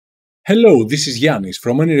Hello, this is Eirinis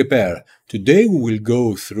from A2338. Today we will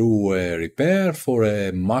go through a repair for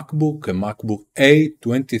a macbook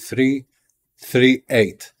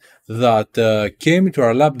a2338 that came into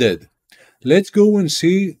our lab dead. Let's go and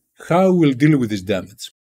see how we'll deal with this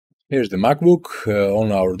damage. Here's the MacBook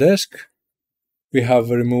on our desk. We have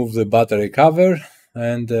removed the battery cover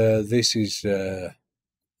and this is the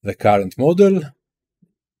current model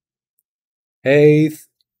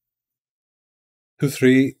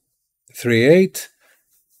A2338.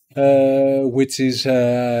 Which is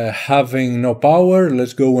having no power.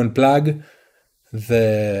 Let's go and plug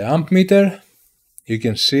the amp meter. You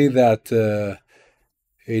can see that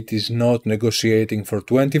it is not negotiating for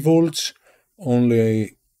 20 volts,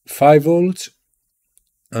 only 5 volts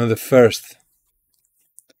on the first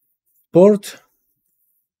port.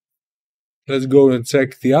 Let's go and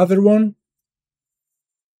check the other one.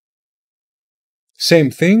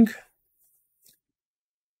 Same thing.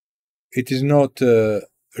 It is not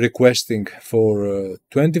requesting for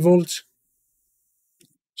 20 volts.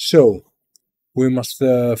 So we must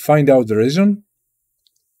find out the reason.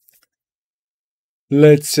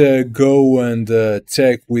 Let's go and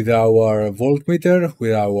check with our voltmeter,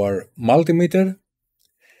 with our multimeter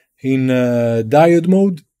in diode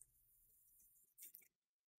mode.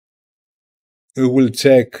 We will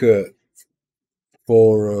check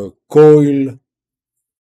for coil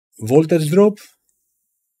voltage drop,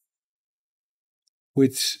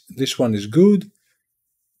 which this one is good.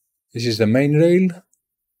 This is the main rail.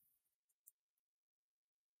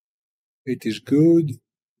 It is good.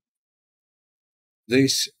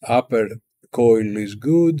 This upper coil is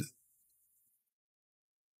good.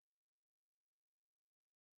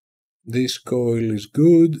 This coil is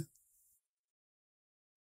good.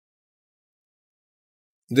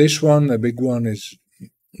 This one, the big one, is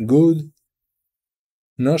good.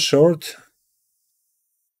 No short.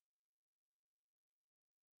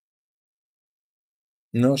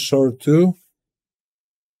 No short too.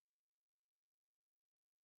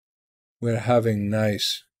 We're having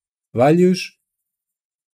nice values.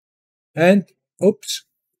 And, oops,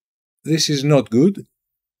 this is not good.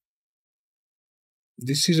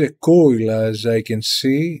 This is a coil, as I can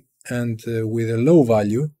see, and with a low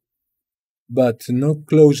value, but not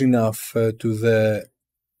close enough to the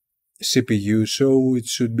CPU, so it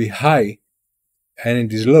should be high, and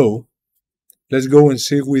it is low. Let's go and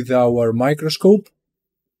see with our microscope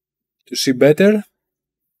to see better.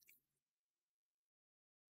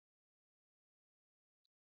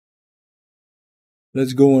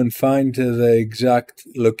 Let's go and find the exact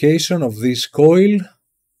location of this coil.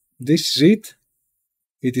 This is it.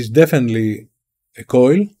 It is definitely a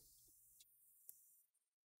coil.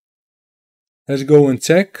 Let's go and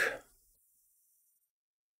check.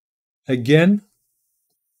 Again.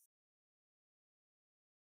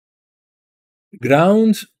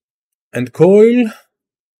 Ground and coil.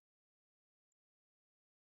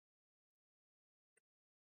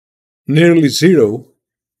 Nearly zero.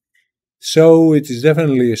 So it is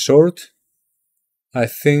definitely a short. I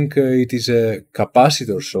think it is a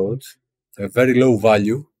capacitor short, a very low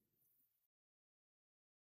value.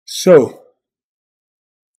 So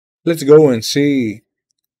let's go and see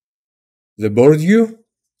the board view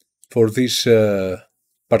for this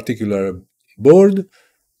particular board.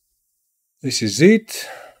 This is it.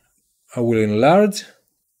 I will enlarge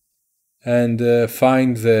and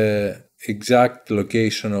find the exact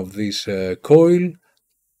location of this coil.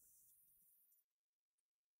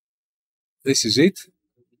 This is it.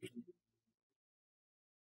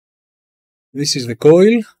 This is the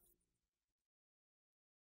coil.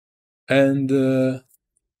 And the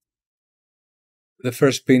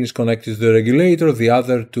first pin is connected to the regulator, the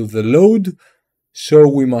other to the load. So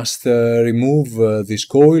we must remove this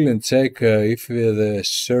coil and check if the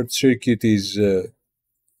short circuit is the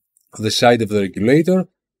side of the regulator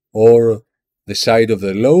or the side of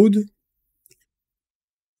the load.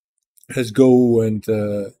 Let's go and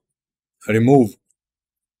remove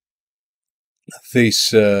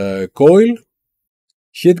this coil,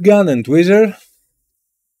 heat gun and tweezer.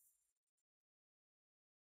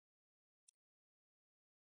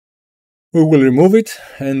 We will remove it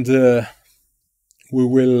and we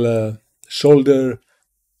will solder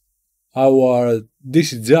our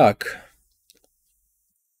DC jack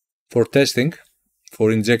for testing,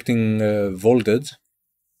 for injecting voltage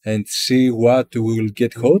and see what will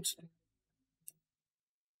get hot.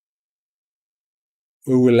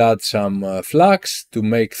 We will add some flux to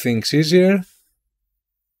make things easier.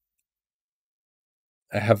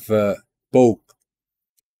 I have poked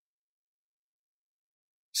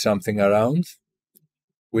something around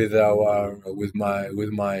with my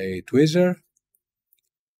tweezer.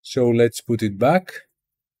 So let's put it back.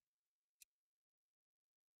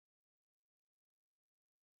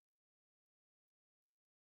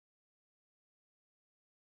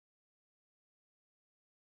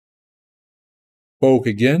 Poke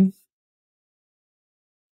again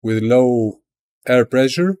with low air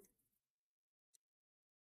pressure.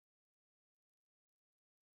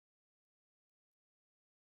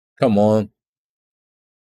 Come on.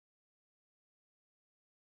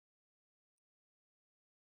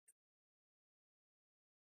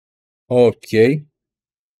 Okay,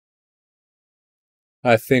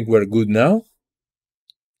 I think we're good now.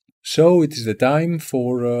 So it is the time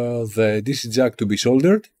for the DC jack to be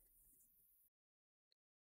soldered.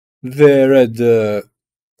 The red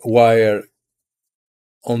wire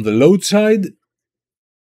on the load side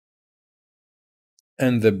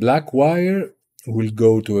and the black wire will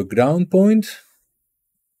go to a ground point.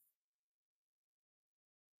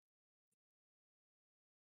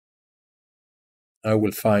 I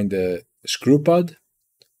will find a screw pad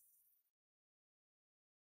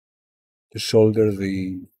to solder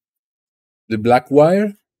the black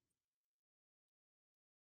wire.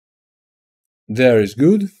 There is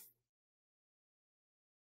good.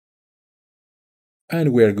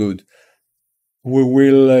 And we are good. We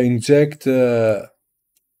will inject 3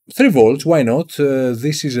 volts, why not?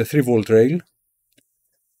 This is a 3 volt rail.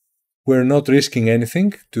 We're not risking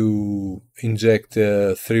anything to inject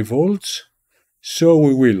 3 volts, so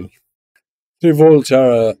we will. 3 volts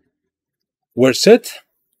are were set,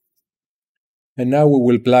 and now we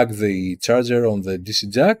will plug the charger on the DC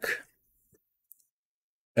jack.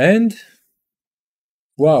 And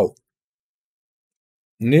wow,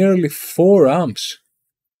 nearly 4 amps.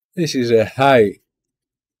 This is a high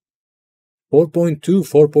 4.2,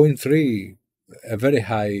 4.3, a very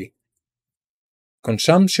high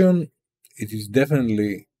consumption. It is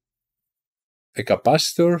definitely a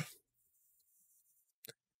capacitor.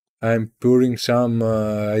 I'm pouring some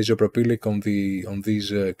isopropylic on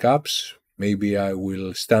these cups. Maybe I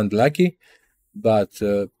will stand lucky, but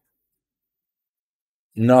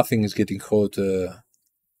nothing is getting hot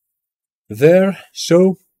there.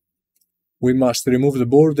 So we must remove the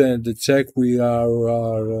board and check with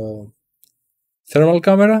our thermal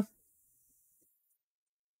camera.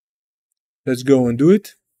 Let's go and do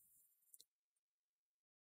it.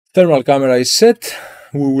 Thermal camera is set.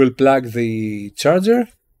 We will plug the charger,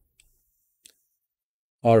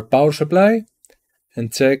 our power supply,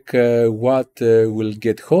 and check what will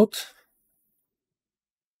get hot.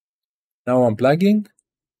 Now I'm plugging.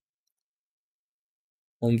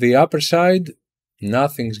 On the upper side,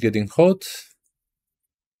 nothing's getting hot,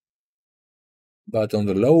 but on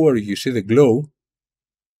the lower you see the glow.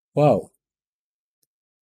 Wow,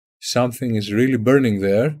 something is really burning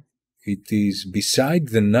there. It is beside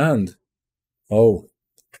the NAND. Oh,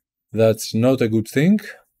 that's not a good thing,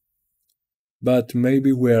 but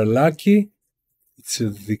maybe we are lucky. It's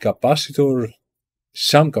the capacitor,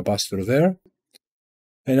 some capacitor there.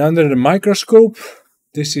 And under the microscope,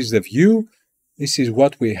 this is the view. This is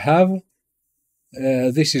what we have.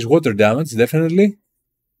 This is water damage, definitely.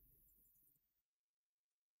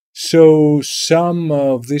 So some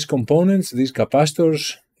of these components, these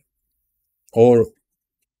capacitors, or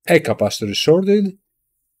a capacitor is shorted.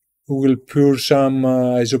 We will pour some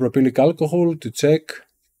isopropylic alcohol to check.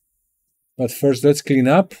 But first, let's clean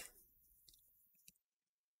up.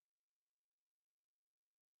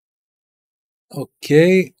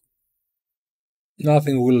 Okay.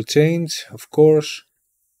 Nothing will change, of course.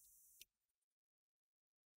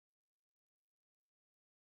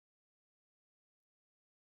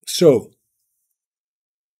 So,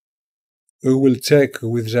 we will check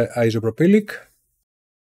with the isopropylic.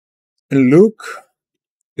 And look,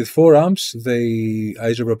 with 4 amps, the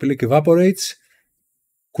isopropylic evaporates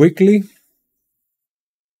quickly.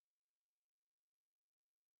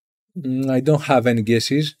 I don't have any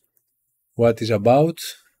guesses what is about.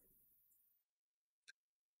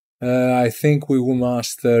 I think we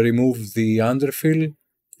must remove the underfill,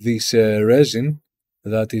 this resin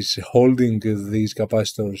that is holding these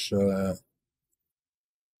capacitors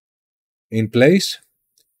in place.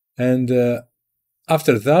 And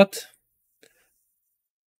after that,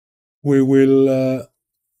 we will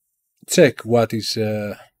check what is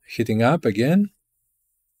heating up again.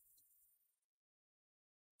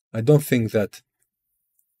 I don't think that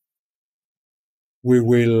we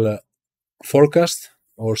will forecast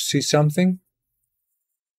or see something.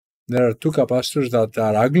 There are 2 capacitors that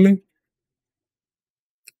are ugly.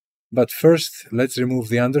 But first, let's remove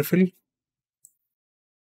the underfill.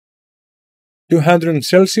 200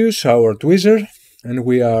 Celsius, our tweezer, and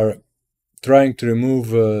we are trying to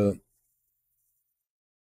remove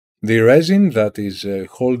the resin that is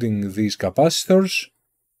holding these capacitors.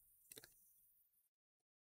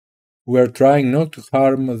 We're trying not to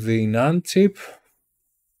harm the NAND chip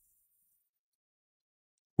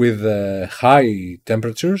with high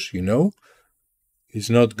temperatures, you know. It's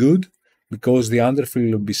not good because the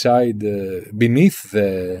underfill beneath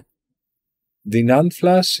the NAND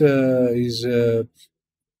flash is a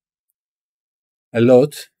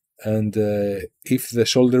lot, and if the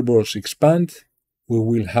solder bores expand, we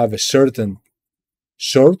will have a certain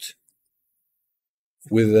short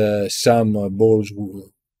with some balls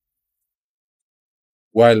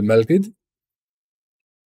while melted.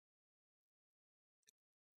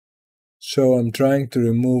 So I'm trying to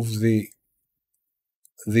remove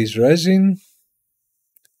this resin.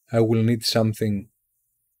 I will need something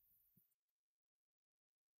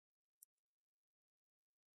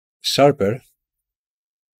sharper.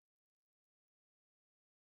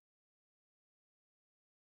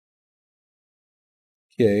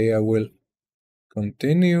 Okay, I will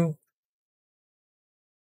continue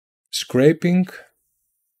scraping.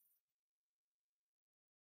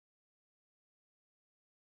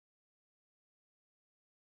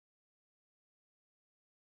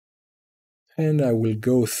 And I will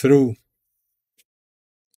go through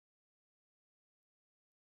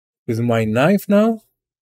with my knife now.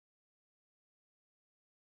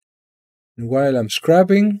 And while I'm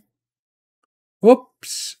scrubbing,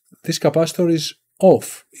 oops, this capacitor is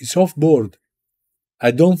off. It's off board.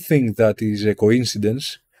 I don't think that is a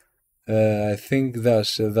coincidence. I think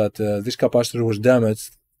that this capacitor was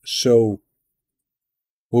damaged. So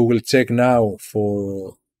we will check now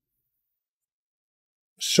for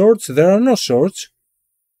shorts. There are no shorts.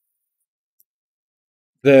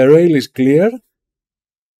 The rail is clear.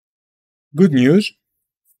 Good news.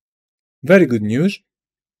 Very good news.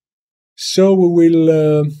 So we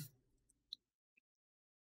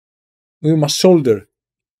must solder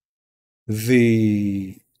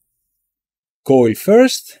the coil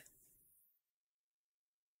first,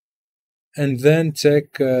 and then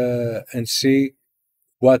check and see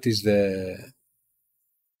what is the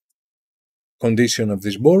condition of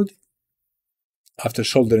this board. After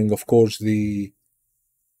soldering, of course, the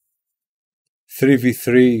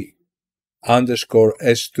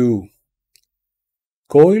 3v3_S2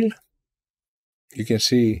 coil, you can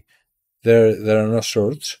see there are no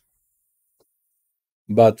shorts,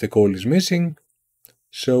 but the coil is missing.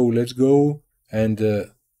 So let's go and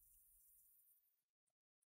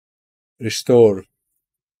restore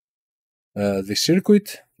the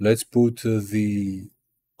circuit. Let's put the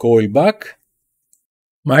coil back.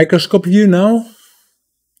 Microscope view now.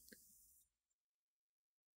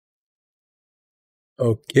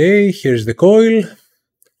 Okay, here's the coil.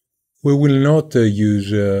 We will not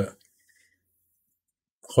use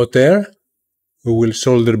hot air. We will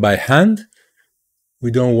solder by hand.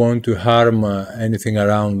 We don't want to harm anything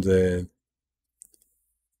around the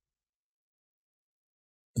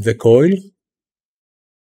coil.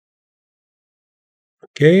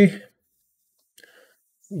 Okay,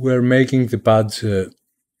 we're making the pads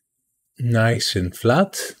nice and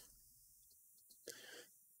flat,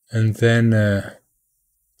 and then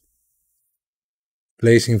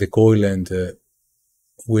placing the coil, and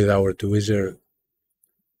with our tweezer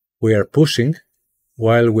we are pushing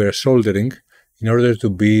while we are soldering in order to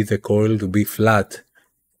be the coil to be flat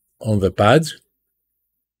on the pads.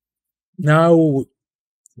 Now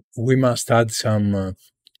we must add some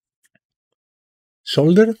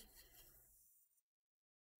solder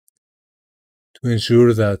to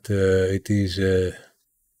ensure that it is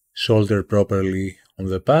soldered properly on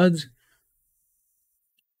the pads.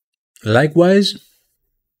 Likewise,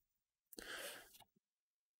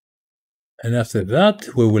 and after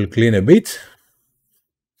that we will clean a bit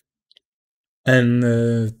and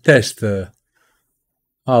test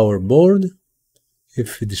our board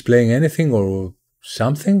if displaying anything or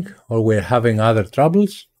something, or we're having other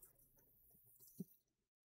troubles.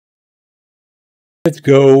 Let's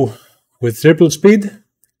go with triple speed.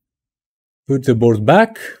 Put the board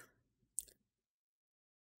back.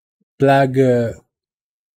 Plug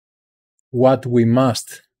what we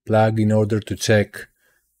must plug in order to check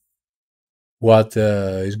what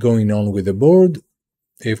is going on with the board,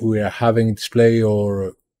 if we are having a display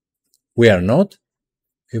or we are not.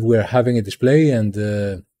 If we are having a display and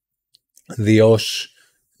the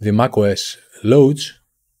macOS loads,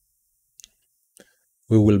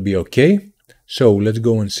 we will be okay. So let's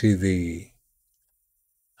go and see the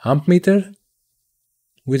amp meter,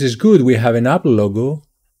 which is good. We have an Apple logo,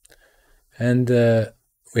 and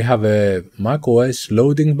we have a macOS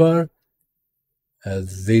loading bar.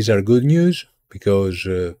 These are good news because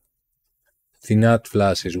The NAT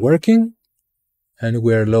flash is working, and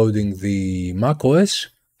we are loading the macOS.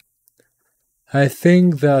 I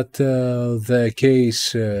think that the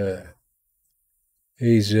case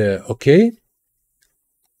is okay.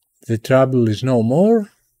 The trouble is no more.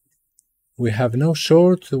 We have no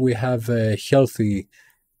short. We have a healthy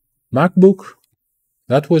MacBook.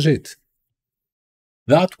 That was it.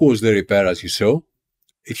 That was the repair as you saw.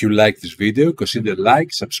 If you liked this video, consider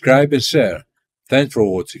like, subscribe and share. Thanks for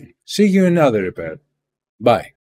watching. See you in another repair. Bye.